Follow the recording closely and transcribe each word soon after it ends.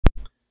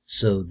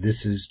So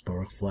this is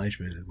Baruch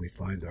Fleischman, and we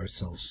find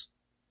ourselves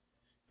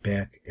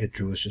back at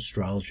Jewish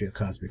Astrology, a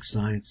Cosmic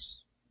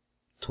Science,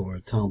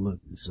 Torah, Talmud,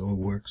 Zohar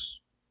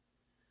works,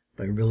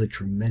 by a really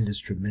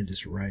tremendous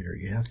writer.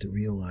 You have to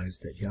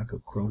realize that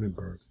Yaakov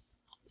Kronenberg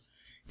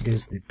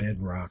is the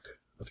bedrock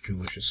of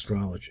Jewish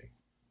astrology.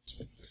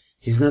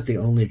 He's not the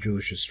only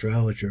Jewish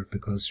astrologer,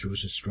 because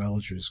Jewish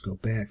astrologers go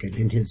back, and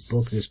in his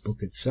book, this book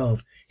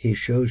itself, he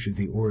shows you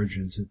the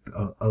origins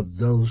of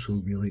those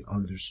who really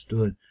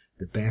understood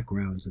the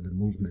backgrounds of the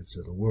movements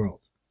of the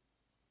world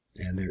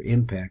and their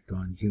impact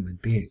on human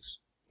beings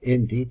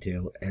in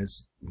detail,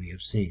 as we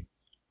have seen.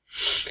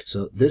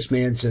 So this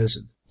man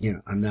says,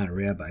 I'm not a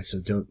rabbi, so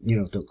don't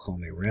call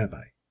me a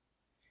rabbi.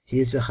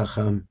 He's a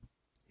chacham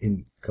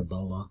in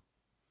Kabbalah.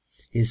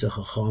 He's a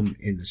chacham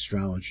in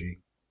astrology.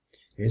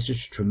 It's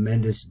just a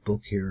tremendous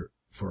book here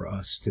for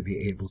us to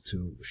be able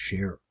to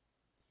share.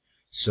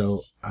 So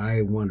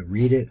I want to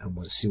read it. I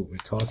want to see what we're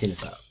talking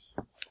about.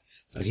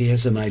 Now, he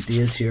has some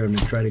ideas here. I'm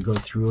going to try to go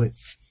through it.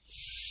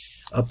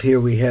 Up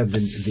here we have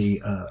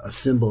a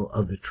symbol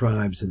of the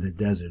tribes in the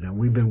desert. Now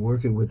we've been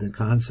working with the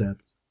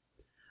concept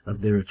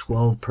of there are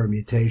 12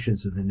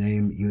 permutations of the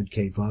name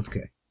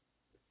Yud-Kei-Vav-Kei.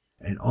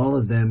 And all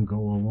of them go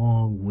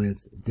along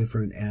with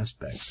different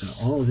aspects.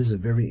 Now all of this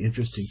is a very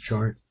interesting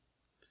chart.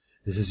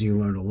 You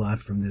learn a lot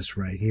from this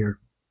right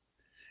here.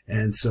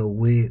 And so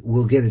we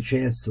will get a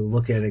chance to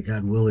look at it,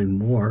 God willing,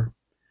 more.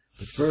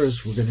 But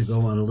first, we're going to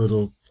go on a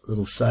little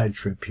side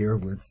trip here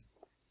with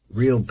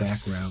real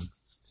background.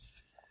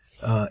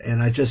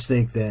 And I just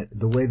think that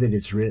the way that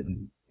it's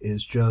written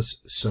is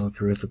just so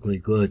terrifically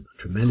good,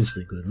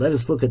 tremendously good. Let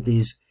us look at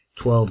these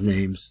 12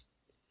 names,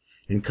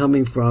 and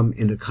coming from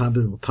in the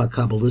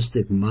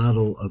Kabbalistic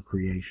model of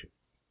creation.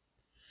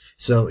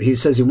 So he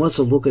says he wants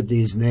to look at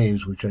these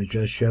names, which I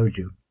just showed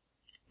you,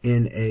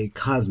 in a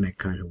cosmic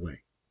kind of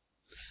way.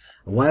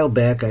 A while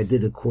back, I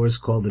did a course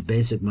called The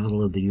Basic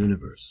Model of the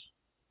Universe.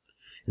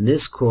 In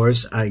this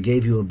course, I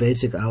gave you a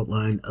basic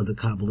outline of the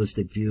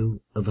Kabbalistic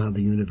view of how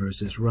the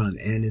universe is run,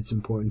 and it's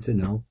important to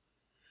know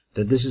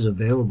that this is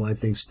available, I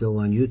think, still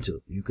on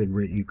YouTube. You could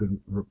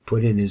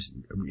put in his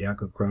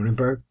Yaakov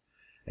Kronenberg,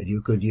 and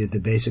you could use The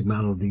Basic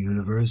Model of the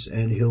Universe,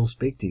 and he'll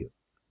speak to you.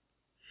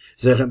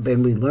 So,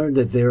 and we learned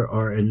that there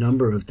are a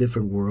number of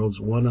different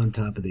worlds, one on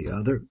top of the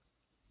other,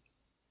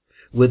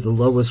 with the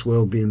lowest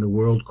world being the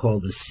world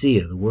called the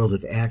Sia, the world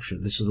of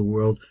action. This is the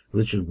world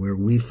which is where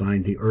we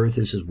find the earth.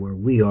 This is where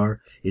we are.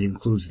 It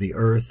includes the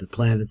earth, the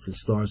planets, the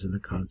stars, and the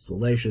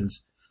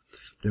constellations.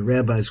 The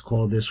rabbis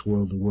call this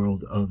world the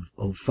world of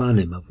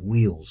Ophanim, of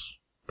wheels,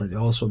 but it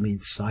also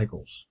means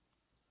cycles.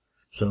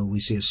 So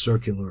we see a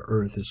circular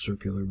earth, a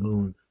circular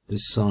moon, the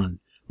sun.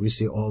 We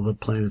see all the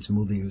planets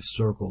moving in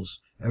circles.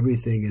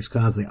 Everything is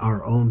constantly,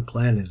 our own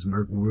planet is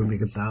moving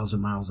 1,000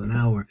 miles an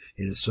hour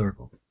in a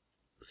circle.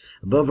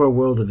 Above our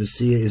world of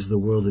Asiya is the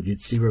world of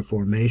Yetzirah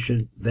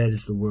formation. That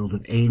is the world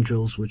of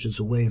angels, which is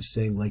a way of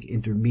saying like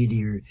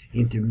intermediate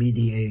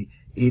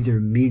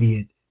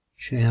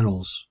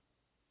channels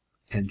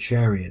and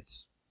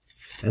chariots.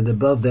 And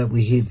above that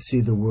we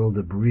see the world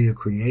of Bria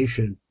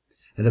creation.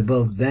 And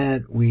above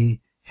that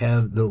we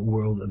have the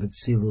world of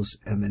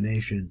Atzilus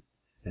emanation.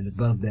 And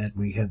above that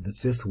we have the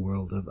fifth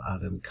world of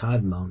Adam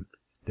Kadmon,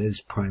 that is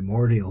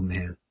primordial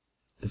man,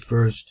 the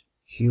first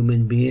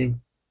human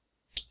being,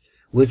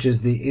 which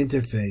is the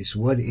interface.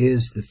 What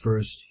is the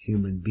first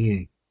human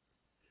being?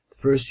 The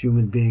first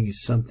human being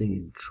is something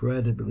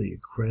incredibly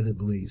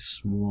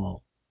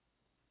small,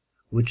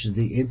 which is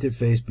the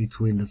interface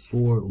between the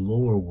four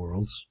lower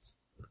worlds,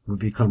 will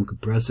become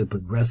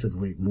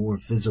progressively more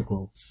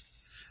physical,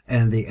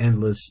 and the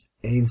endless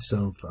Ein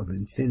Sof of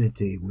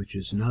infinity, which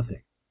is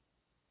nothing.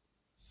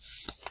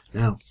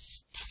 Now,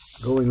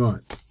 going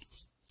on.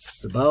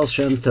 The Baal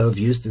Shem Tov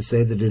used to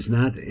say that it is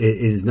not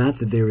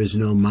that there is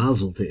no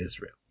mazel to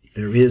Israel.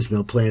 There is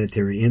no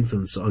planetary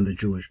influence on the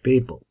Jewish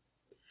people,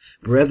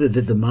 but rather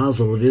that the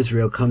mazel of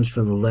Israel comes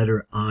from the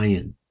letter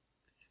Ayin.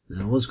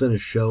 Now, I was going to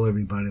show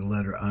everybody the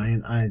letter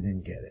Ayin. I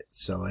didn't get it,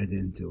 so I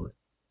didn't do it.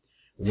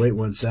 Wait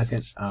 1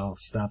 second. I'll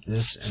stop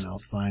this, and I'll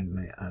find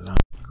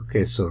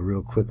okay, so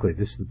real quickly,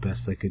 this is the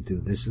best I could do.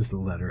 This is the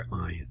letter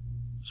Ayin.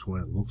 That's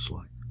what it looks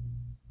like.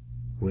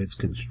 The way it's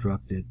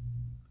constructed,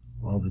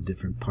 all the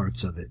different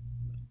parts of it.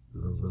 The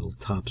little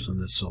tops on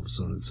the so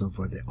on and so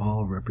forth, they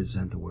all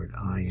represent the word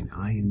ayin.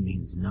 Ayin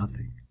means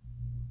nothing.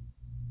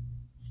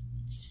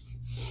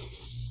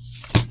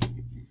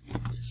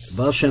 The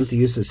Baal Shem Tov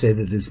used to say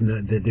that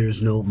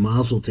there's no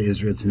mazel to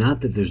Israel. It's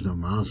not that there's no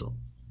mazel.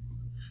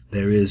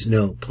 There is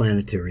no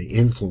planetary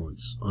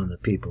influence on the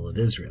people of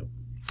Israel,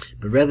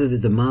 but rather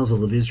that the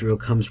mazel of Israel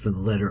comes from the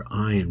letter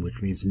ayin,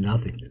 which means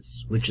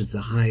nothingness, which is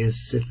the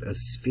highest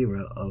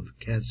sphera of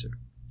Kesser.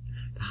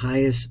 The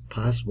highest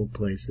possible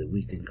place that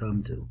we can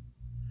come to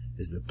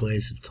is the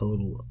place of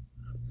total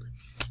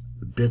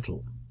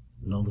bittul,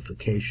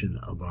 nullification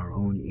of our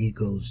own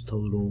ego's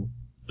total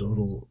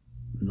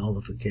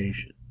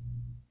nullification.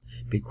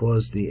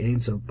 Because the Ein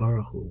Sof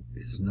Baruch Hu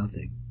is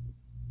nothing.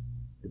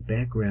 The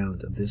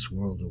background of this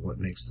world, of what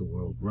makes the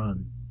world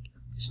run,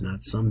 is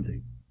not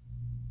something.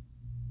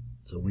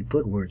 So we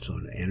put words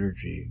on it,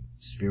 energy,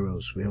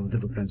 spheros, we have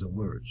different kinds of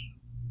words.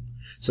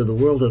 So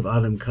the world of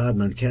Adam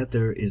Kadmon,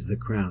 Keter is the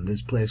crown.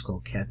 This place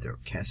called Keter,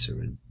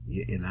 Kesser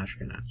in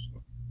Ashkenaz,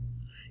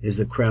 is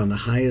the crown,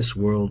 the highest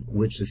world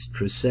which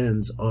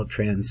transcends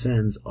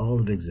all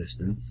of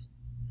existence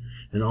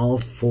and all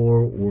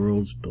four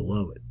worlds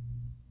below it.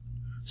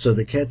 So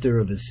the Keter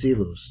of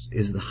Atzilus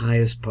is the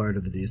highest part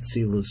of the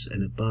Atzilus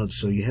and above.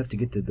 So you have to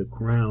get to the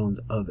crown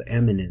of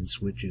eminence,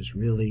 which is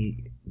really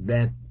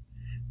that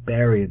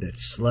barrier, that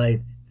slight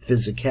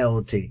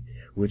physicality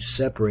which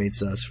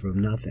separates us from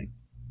nothing.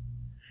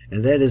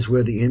 And that is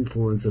where the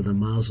influence of the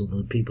Mazel of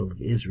the people of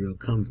Israel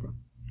come from.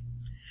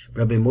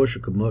 Rabbi Moshe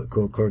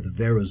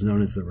Cordovero is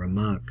known as the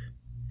Ramak.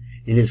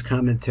 In his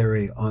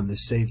commentary on the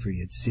Sefer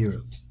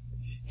Yetzirah,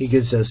 he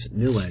gives us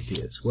new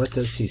ideas. What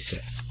does he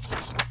say?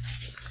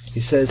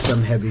 He says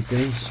some heavy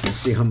things. We'll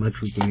see how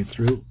much we can get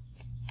through.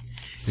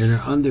 In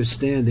our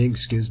understanding,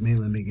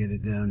 let me get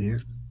it down here.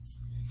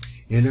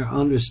 In our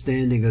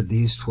understanding of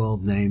these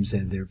 12 names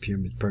and their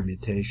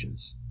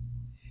permutations,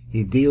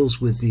 he deals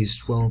with these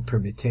 12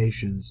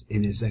 permutations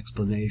in his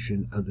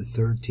explanation of the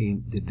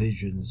 13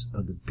 divisions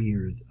of the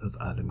beard of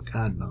Adam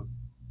Kadmon.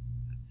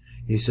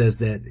 He says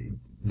that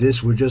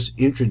we're just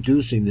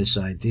introducing this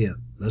idea.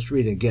 Let's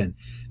read it again.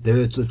 There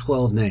are the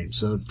 12 names.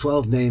 So the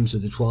 12 names are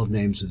the 12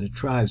 names of the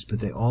tribes,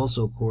 but they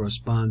also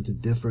correspond to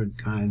different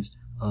kinds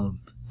of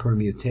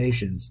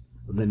permutations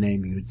of the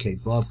name Yud Kei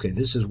Vav Kei.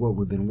 This is what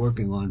we've been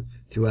working on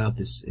throughout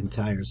this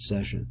entire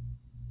session.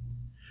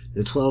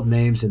 The 12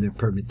 names and their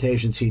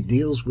permutations. He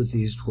deals with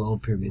these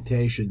 12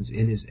 permutations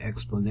in his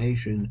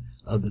explanation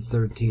of the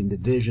 13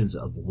 divisions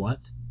of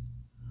what?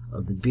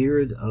 Of the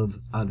beard of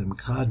Adam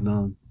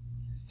Kadmon.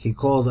 He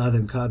called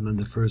Adam Kadmon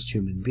the first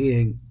human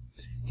being.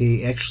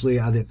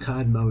 Adam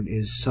Kadmon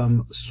is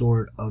some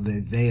sort of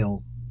a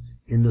veil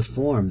in the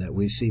form that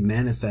we see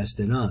manifest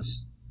in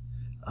us,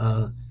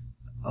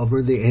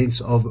 over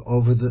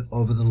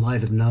the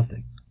light of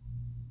nothing,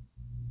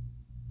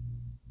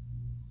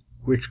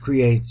 which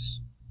creates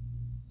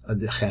a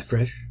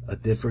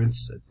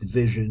difference, a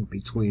division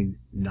between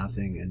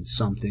nothing and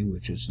something,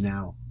 which is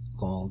now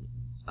called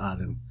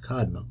Adam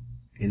Kadmon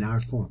in our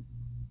form.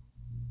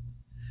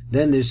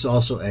 Then there's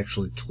also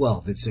actually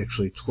 12. It's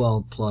actually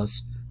 12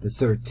 plus the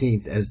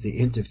 13th as the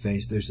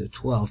interface. There's a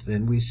 12th.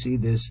 And we see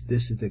this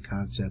is the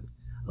concept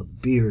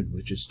of beard,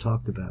 which is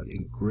talked about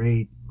in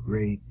great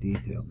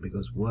detail.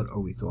 Because what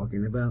are we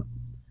talking about?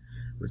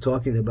 We're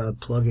talking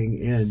about plugging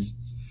in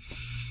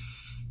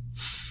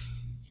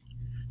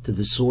to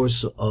the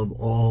source of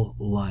all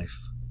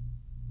life,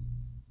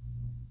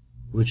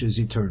 which is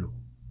eternal.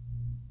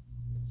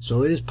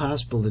 So it is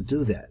possible to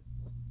do that.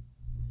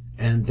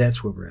 And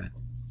that's where we're at,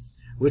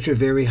 which are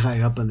very high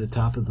up on the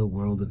top of the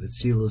world of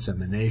Atzilus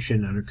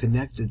emanation and are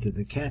connected to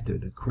the Keter,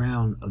 the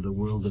crown of the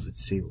world of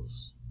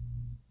Atzilus,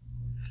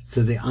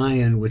 to the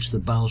Ayin which the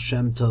Baal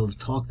Shem Tov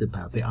talked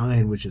about, the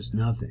Ayin which is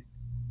nothing.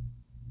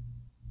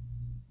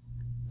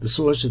 The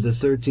source of the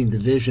 13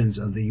 divisions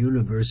of the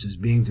universe is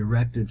being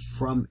directed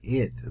from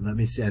it. Let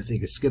me see, I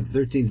think it's skipped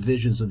 13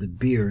 divisions of the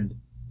beard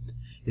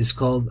is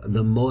called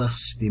the Moach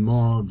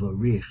Stimo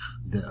Varich.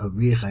 The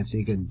Arich, I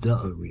think, and the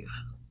Arich.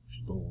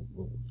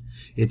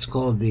 It's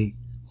called the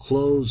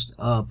closed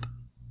up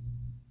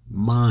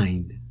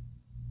mind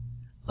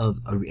of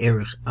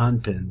Erich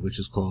Anpen, which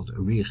is called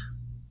Arich,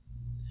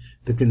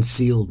 the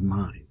concealed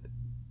mind.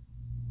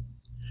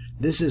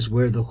 This is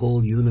where the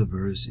whole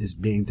universe is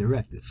being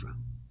directed from.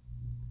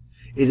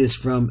 It is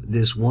from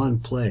this one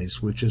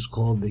place, which is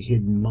called the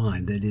hidden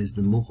mind, that is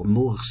the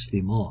Moach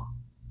Stimo.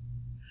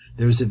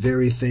 There's a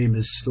very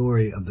famous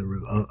story of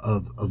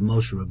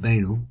Moshe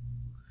Rabbeinu,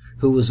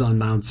 who was on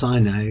Mount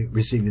Sinai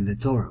receiving the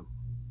Torah.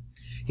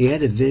 He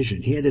had a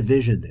vision. He had a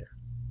vision there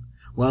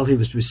while he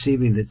was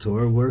receiving the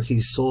Torah, where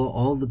he saw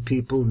all the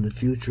people in the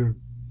future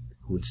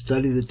who would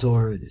study the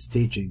Torah and his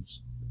teachings.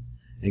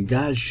 And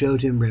God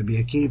showed him Rabbi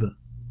Akiva,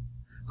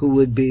 who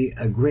would be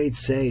a great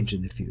sage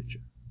in the future.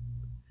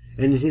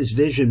 And in his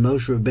vision,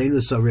 Moshe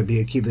Rabbeinu saw Rabbi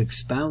Akiva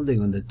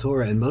expounding on the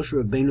Torah, and Moshe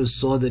Rabbeinu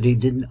saw that he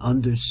didn't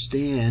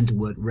understand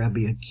what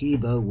Rabbi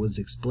Akiva was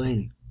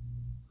explaining.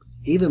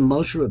 Even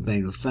Moshe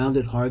Rabbeinu found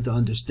it hard to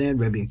understand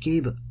Rabbi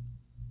Akiva.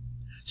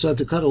 So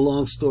to cut a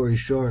long story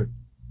short,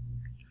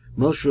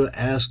 Moshe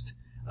asked,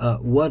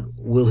 what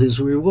will his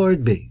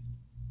reward be?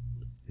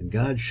 And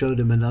God showed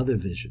him another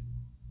vision.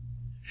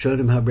 Showed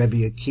him how Rabbi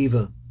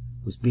Akiva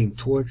was being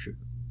tortured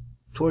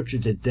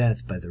to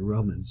death by the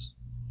Romans,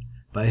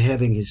 by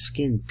having his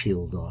skin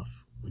peeled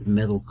off with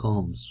metal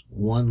combs,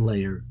 one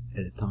layer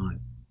at a time.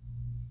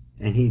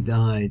 And he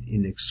died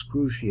in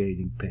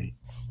excruciating pain.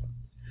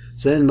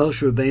 So then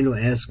Moshe Rabbeinu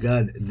asked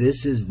God,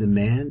 this is the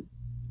man,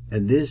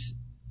 and this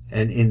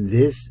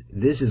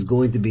is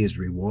going to be his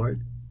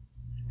reward?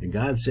 And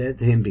God said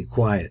to him, be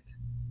quiet.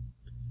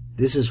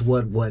 This is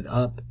what went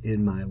up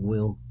in my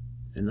will.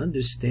 And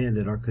understand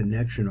that our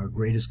connection, our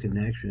greatest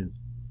connection,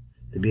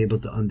 to be able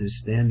to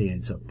understand the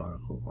Ein Sof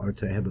Baruch Hu, or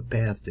to have a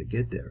path to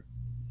get there,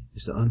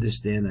 is to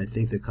understand, I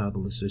think the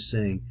Kabbalists are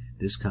saying,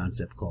 this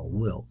concept called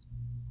will.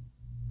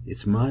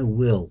 It's my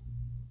will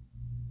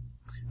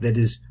That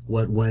is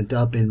what went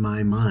up in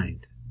my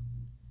mind.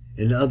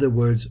 In other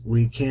words,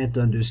 we can't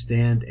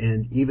understand,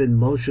 and even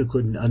Moshe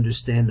couldn't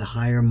understand the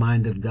higher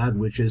mind of God,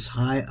 which is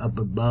high up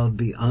above,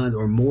 beyond,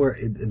 or more.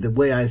 The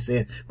way I say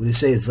it, when you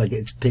say it's like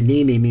it's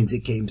panimi, means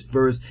it came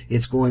first.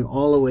 It's going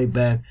all the way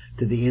back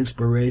to the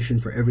inspiration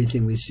for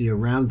everything we see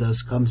around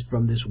us comes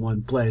from this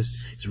one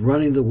place. It's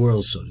running the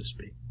world, so to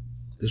speak.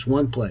 This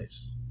one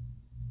place.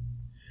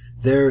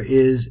 There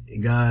is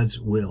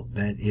God's will.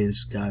 That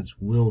is God's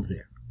will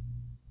there.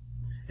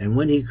 And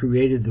when he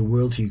created the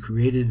world, he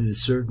created it in a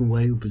certain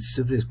way with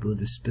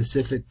a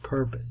specific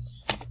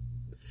purpose.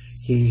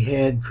 He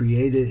had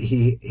created,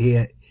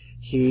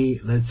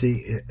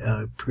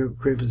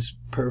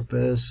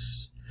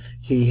 purpose.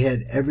 He had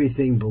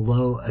everything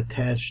below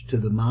attached to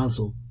the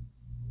mazel,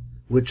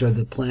 which are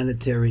the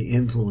planetary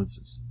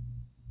influences.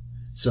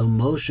 So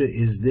Moshe,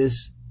 is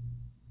this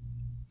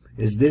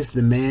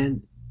the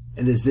man,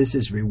 and is this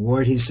his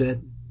reward, he said?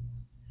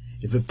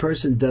 If a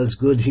person does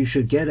good, he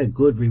should get a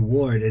good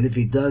reward, and if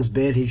he does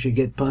bad, he should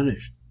get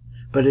punished.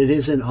 But it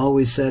isn't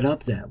always set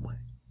up that way.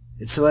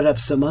 It's set up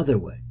some other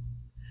way.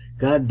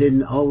 God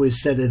didn't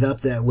always set it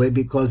up that way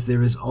because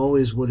there is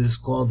always what is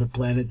called the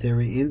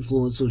planetary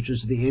influence, which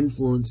is the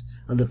influence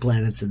of the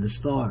planets and the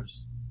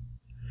stars.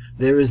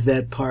 There is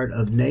that part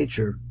of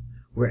nature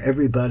where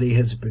everybody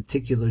has a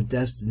particular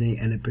destiny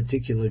and a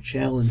particular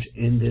challenge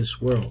in this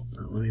world.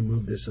 Now, let me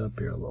move this up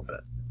here a little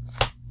bit.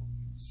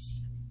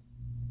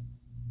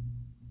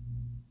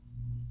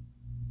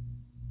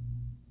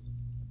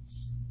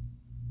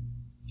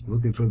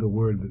 Looking for the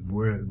word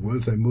where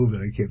once I move it,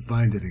 I can't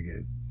find it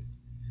again.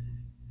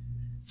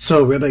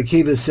 So Rabbi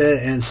Akiva said,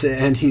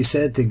 and he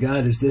said to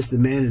God, "Is this the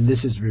man? And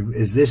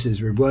is this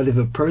his reward? If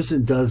a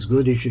person does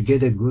good, he should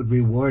get a good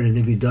reward, and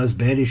if he does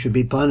bad, he should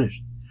be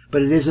punished."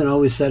 But it isn't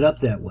always set up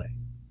that way.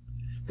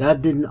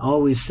 God didn't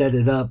always set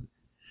it up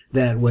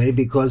that way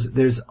because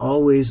there's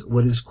always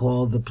what is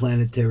called the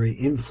planetary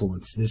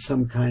influence. There's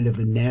some kind of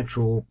a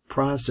natural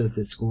process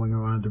that's going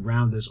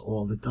around us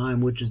all the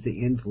time, which is the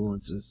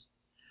influences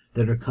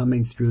that are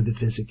coming through the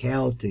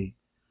physicality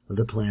of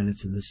the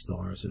planets and the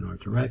stars in our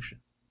direction.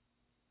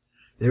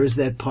 There is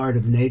that part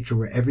of nature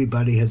where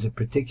everybody has a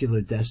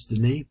particular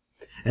destiny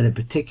and a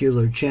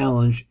particular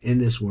challenge in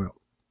this world.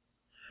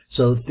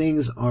 So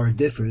things are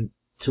different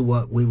to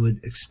what we would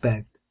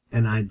expect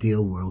an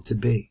ideal world to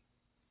be.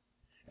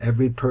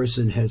 Every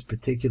person has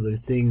particular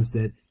things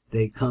that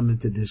they come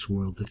into this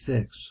world to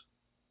fix.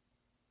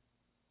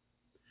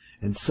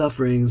 And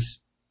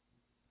sufferings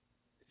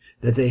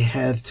that they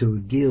have to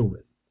deal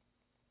with.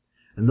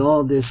 And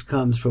all this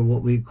comes from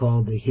what we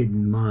call the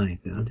hidden mind.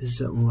 Now, this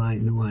is a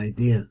new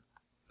idea.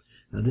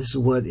 Now, this is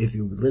what, if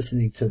you're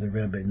listening to the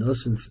Rebbe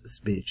Noson's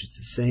speech, it's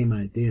the same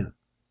idea.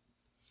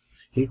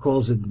 He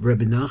calls it,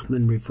 Rebbe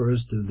Nachman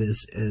refers to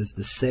this as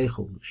the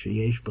seichel,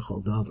 sheyesh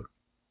b'chol davar.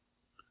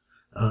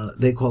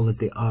 They call it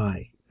the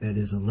I. That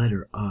is a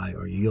letter I,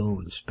 or yo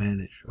in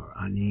Spanish, or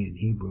ani in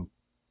Hebrew.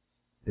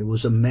 There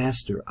was a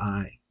master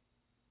I.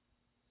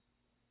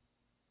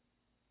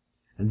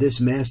 And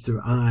this master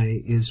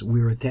I is,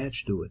 we're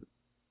attached to it.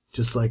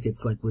 Just like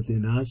it's like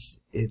within us,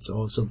 it's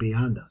also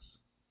beyond us.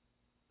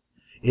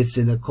 It's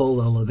in a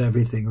kollel of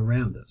everything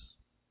around us.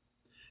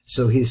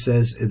 So he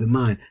says, in the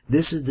mind,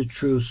 this is the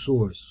true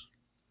source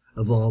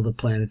of all the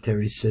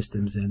planetary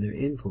systems and their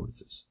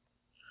influences.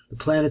 The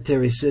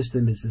planetary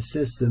system is the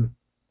system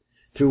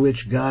through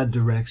which God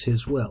directs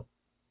his will,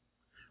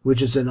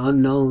 which is an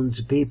unknown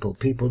to people.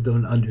 People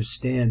don't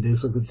understand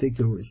this. Look,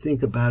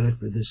 think about it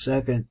for the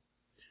second.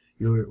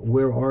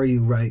 Where are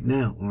you right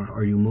now?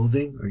 Are you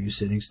moving? Are you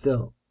sitting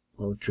still?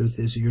 Well, the truth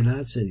is you're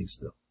not sitting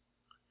still.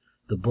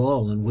 The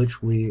ball in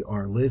which we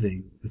are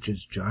living, which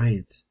is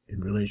giant in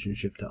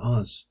relationship to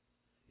us,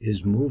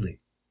 is moving.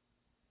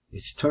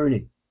 It's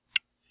turning.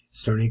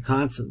 It's turning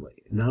constantly.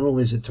 Not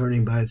only is it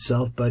turning by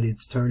itself, but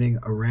it's turning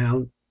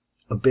around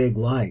a big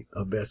light,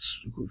 a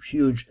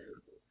huge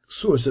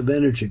source of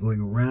energy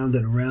going around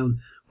and around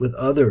with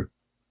other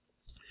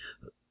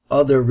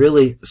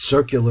really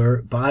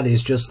circular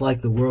bodies, just like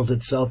the world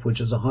itself,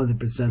 which is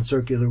 100%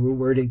 circular. We're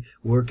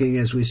working,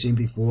 as we've seen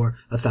before,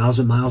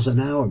 1,000 miles an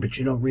hour, but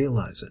you don't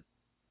realize it.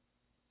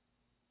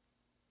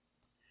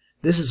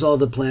 This is all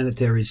the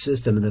planetary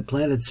system, and the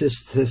planetary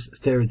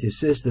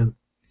system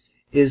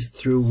is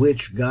through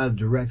which God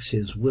directs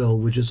his will,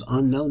 which is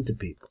unknown to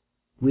people.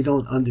 We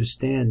don't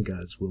understand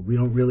God's will. We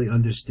don't really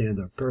understand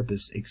our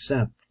purpose,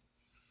 except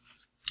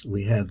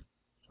we have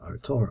our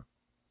Torah.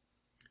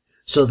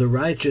 So the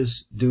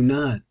righteous do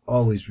not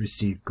always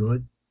receive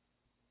good,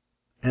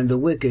 and the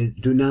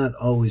wicked do not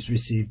always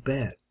receive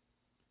bad.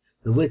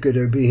 The wicked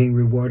are being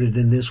rewarded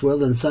in this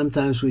world, and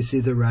sometimes we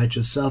see the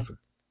righteous suffer.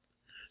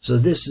 So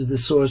this is the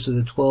source of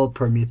the 12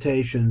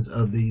 permutations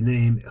of the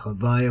name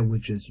Havaya,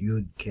 which is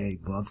Yud, K,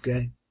 Vav,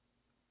 K.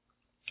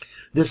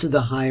 This is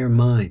the higher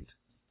mind,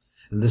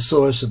 and the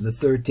source of the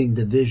 13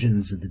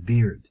 divisions of the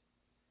beard,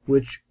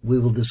 which we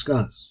will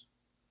discuss.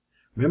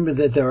 Remember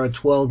that there are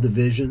 12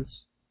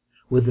 divisions,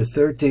 with the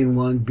 13th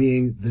one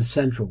being the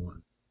central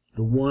one.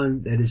 the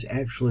one that is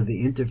actually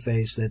the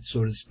interface that,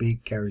 so to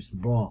speak, carries the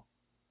ball.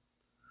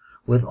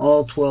 With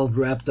all 12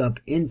 wrapped up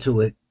into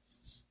it,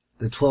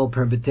 the 12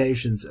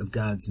 permutations of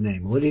God's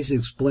name. What he's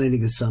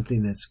explaining is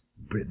something that's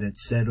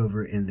said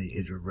over in the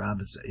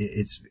Idris.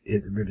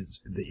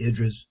 The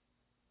Idris.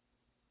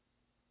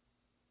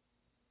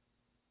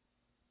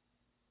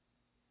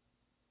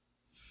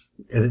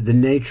 The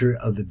nature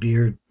of the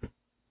beard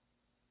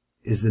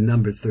is the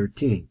number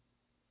 13.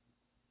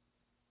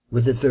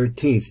 With the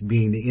 13th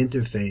being the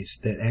interface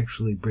that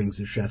actually brings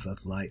the Sheph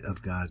light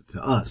of God to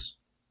us,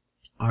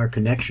 our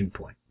connection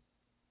point.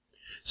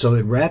 So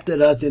it wrapped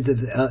it up into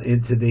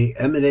the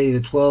emanating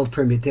the 12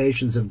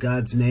 permutations of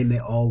God's name. They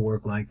all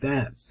work like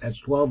that.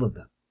 That's 12 of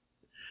them.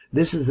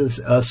 This is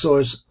a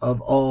source of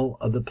all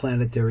of the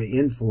planetary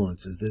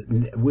influences,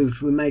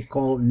 which we might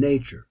call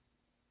nature,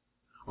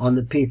 on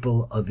the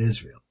people of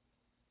Israel.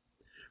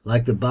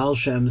 Like the Baal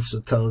Shem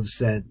Tov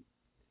said,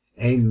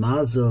 Ein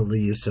Mazel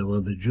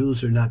Yisrael, the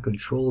Jews are not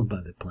controlled by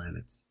the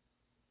planets.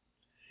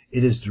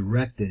 It is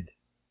directed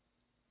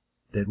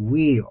that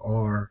we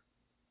are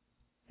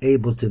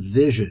able to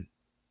vision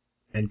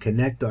and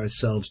connect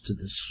ourselves to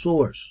the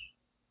source.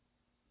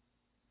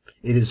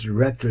 It is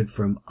directed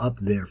from up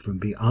there, from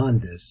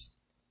beyond this,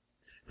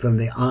 from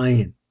the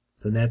ayin,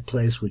 from that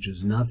place which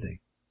is nothing.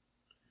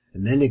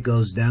 And then it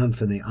goes down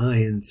from the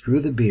ayin through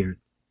the beard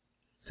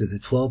to the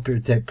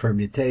 12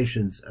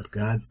 permutations of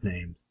God's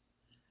name.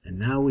 And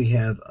now we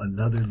have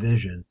another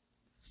vision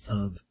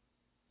of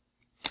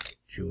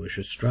Jewish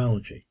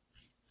astrology,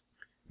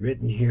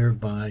 written here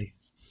by,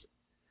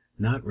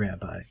 not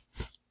rabbi,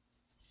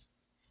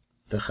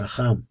 the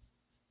Chacham.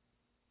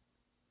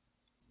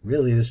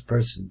 Really, this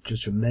person,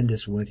 just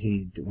tremendous what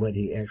he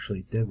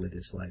actually did with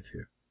his life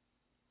here.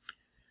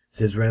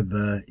 Says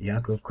Rabbi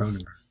Yaakov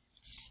Kronenberg.